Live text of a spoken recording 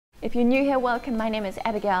If you're new here, welcome. My name is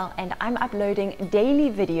Abigail and I'm uploading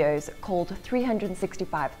daily videos called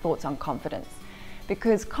 365 Thoughts on Confidence,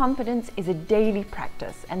 because confidence is a daily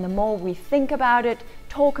practice, and the more we think about it,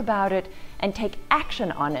 talk about it, and take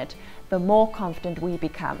action on it, the more confident we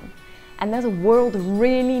become. And the world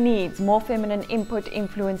really needs more feminine input,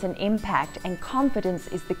 influence, and impact, and confidence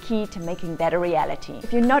is the key to making that a reality.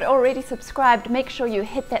 If you're not already subscribed, make sure you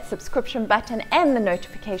hit that subscription button and the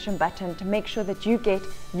notification button to make sure that you get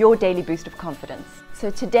your daily boost of confidence.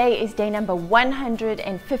 So today is day number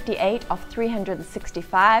 158 of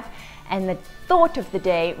 365, and the thought of the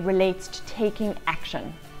day relates to taking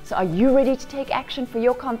action. So are you ready to take action for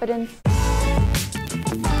your confidence?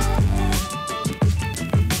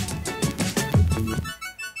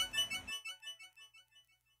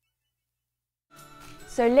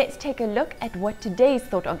 So let's take a look at what today's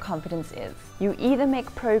thought on confidence is. You either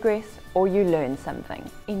make progress or you learn something.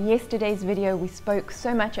 In yesterday's video, we spoke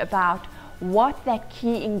so much about what that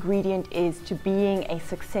key ingredient is to being a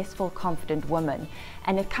successful, confident woman.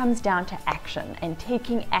 And it comes down to action and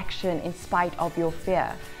taking action in spite of your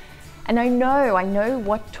fear. And I know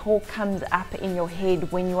what talk comes up in your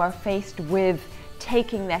head when you are faced with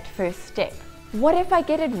taking that first step. What if I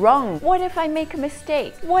get it wrong? What if I make a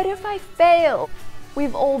mistake? What if I fail?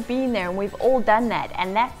 We've all been there and we've all done that,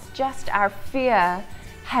 and that's just our fear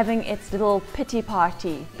having its little pity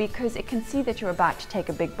party, because it can see that you're about to take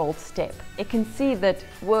a big bold step. It can see that,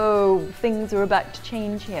 whoa, things are about to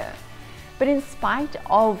change here. But in spite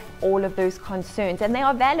of all of those concerns, and they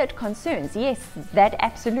are valid concerns, yes, that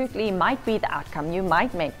absolutely might be the outcome. You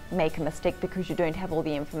might make a mistake because you don't have all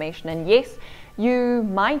the information, and yes, you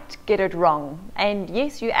might get it wrong, and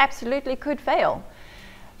yes, you absolutely could fail.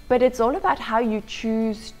 But it's all about how you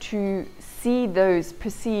choose to see those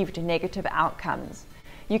perceived negative outcomes.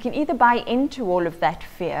 You can either buy into all of that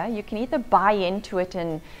fear, you can either buy into it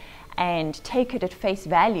and take it at face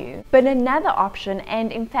value. But another option,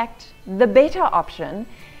 and in fact the better option,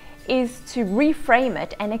 is to reframe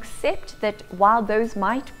it and accept that while those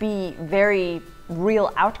might be very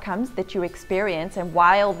real outcomes that you experience, and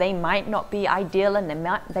while they might not be ideal and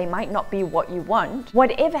they might not be what you want,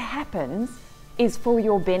 whatever happens is for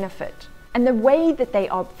your benefit. And the way that they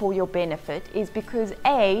are for your benefit is because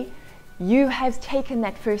A, you have taken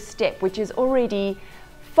that first step, which is already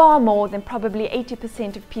far more than probably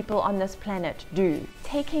 80% of people on this planet do.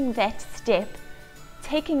 Taking that step,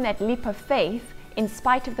 taking that leap of faith in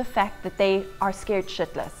spite of the fact that they are scared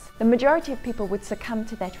shitless. The majority of people would succumb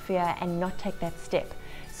to that fear and not take that step.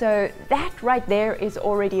 So that right there is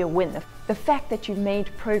already a win. The fact that you've made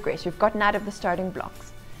progress, you've gotten out of the starting blocks.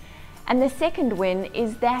 And the second win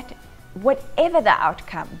is that whatever the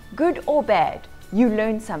outcome, good or bad, you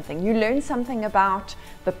learn something. You learn something about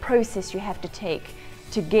the process you have to take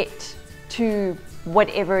to get to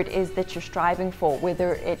whatever it is that you're striving for,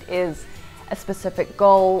 whether it is a specific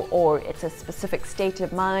goal or it's a specific state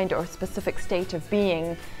of mind or a specific state of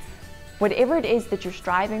being. Whatever it is that you're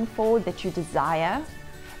striving for, that you desire,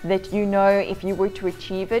 that you know if you were to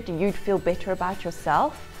achieve it, you'd feel better about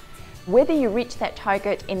yourself. Whether you reach that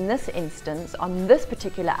target in this instance, on this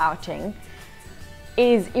particular outing,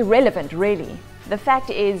 is irrelevant really. The fact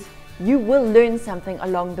is, you will learn something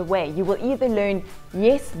along the way. You will either learn,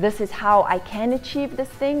 yes, this is how I can achieve this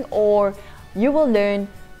thing, or you will learn,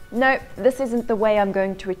 no, this isn't the way I'm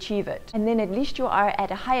going to achieve it. And then at least you are at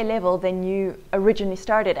a higher level than you originally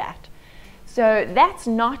started at. So that's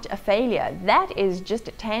not a failure, that is just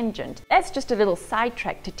a tangent. That's just a little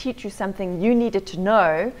sidetrack to teach you something you needed to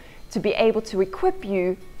know to be able to equip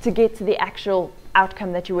you to get to the actual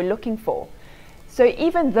outcome that you were looking for. So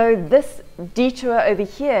even though this detour over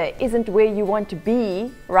here isn't where you want to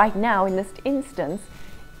be right now in this instance,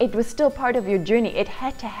 it was still part of your journey. It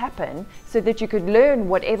had to happen so that you could learn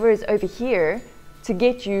whatever is over here to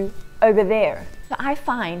get you over there. So I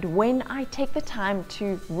find when I take the time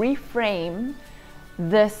to reframe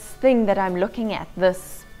this thing that I'm looking at,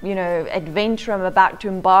 this adventure I'm about to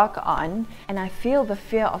embark on, and I feel the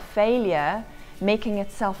fear of failure making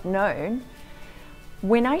itself known,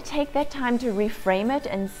 when I take that time to reframe it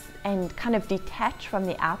and kind of detach from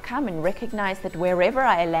the outcome and recognize that wherever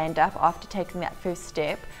I land up after taking that first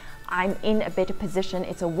step, I'm in a better position.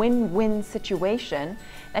 It's a win-win situation.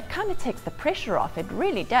 That kind of takes the pressure off. It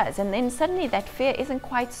really does. And then suddenly that fear isn't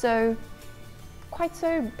quite so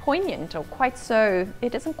poignant, or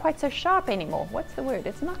it isn't quite so sharp anymore. What's the word?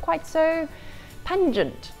 It's not quite so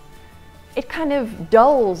pungent. It kind of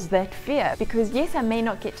dulls that fear, because yes, I may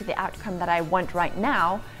not get to the outcome that I want right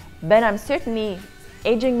now, but I'm certainly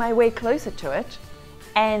edging my way closer to it,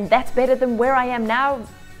 and that's better than where I am now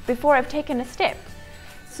before I've taken a step.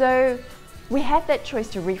 So we have that choice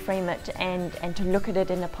to reframe it and to look at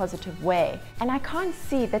it in a positive way. And I can't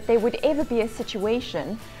see that there would ever be a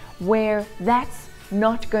situation where that's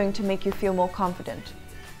not going to make you feel more confident.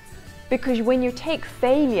 Because when you take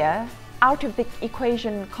failure out of the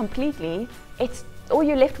equation completely, all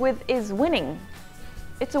you're left with is winning.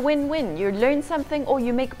 It's a win-win. You learn something or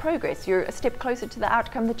you make progress. You're a step closer to the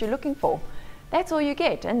outcome that you're looking for. That's all you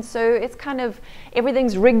get. And so it's kind of,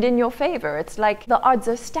 everything's rigged in your favor. It's like the odds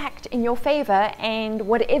are stacked in your favor, and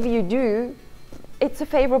whatever you do, it's a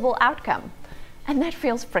favorable outcome. And that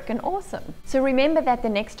feels freaking awesome. So remember that the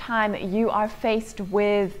next time you are faced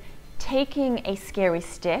with taking a scary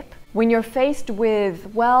step, when you're faced with,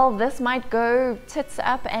 well, this might go tits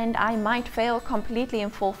up and I might fail completely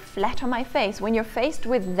and fall flat on my face, when you're faced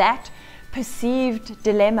with that perceived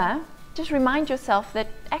dilemma, just remind yourself that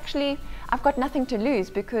actually I've got nothing to lose,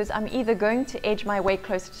 because I'm either going to edge my way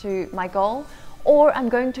closer to my goal, or I'm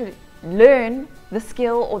going to learn the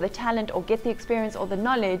skill or the talent or get the experience or the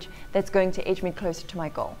knowledge that's going to edge me closer to my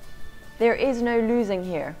goal. There is no losing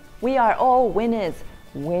here. We are all winners.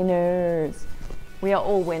 Winners. We are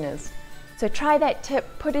all winners. So try that tip,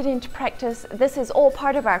 put it into practice. This is all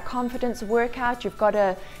part of our confidence workout. You've got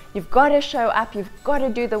to show up, you've got to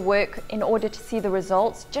do the work in order to see the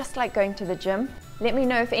results, just like going to the gym. Let me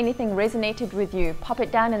know if anything resonated with you. Pop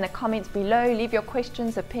it down in the comments below. Leave your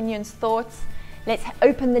questions, opinions, thoughts. Let's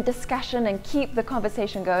open the discussion and keep the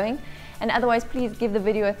conversation going. And otherwise, please give the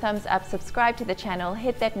video a thumbs up, subscribe to the channel,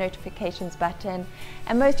 hit that notifications button,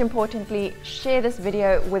 and most importantly, share this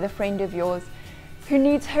video with a friend of yours who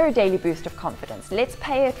needs her daily boost of confidence. Let's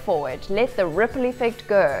pay it forward. Let the ripple effect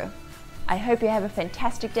go. I hope you have a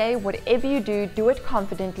fantastic day. Whatever you do, do it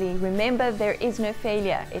confidently. Remember, there is no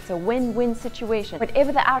failure. It's a win-win situation.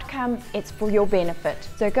 Whatever the outcome, it's for your benefit.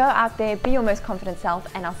 So go out there, be your most confident self,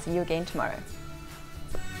 and I'll see you again tomorrow.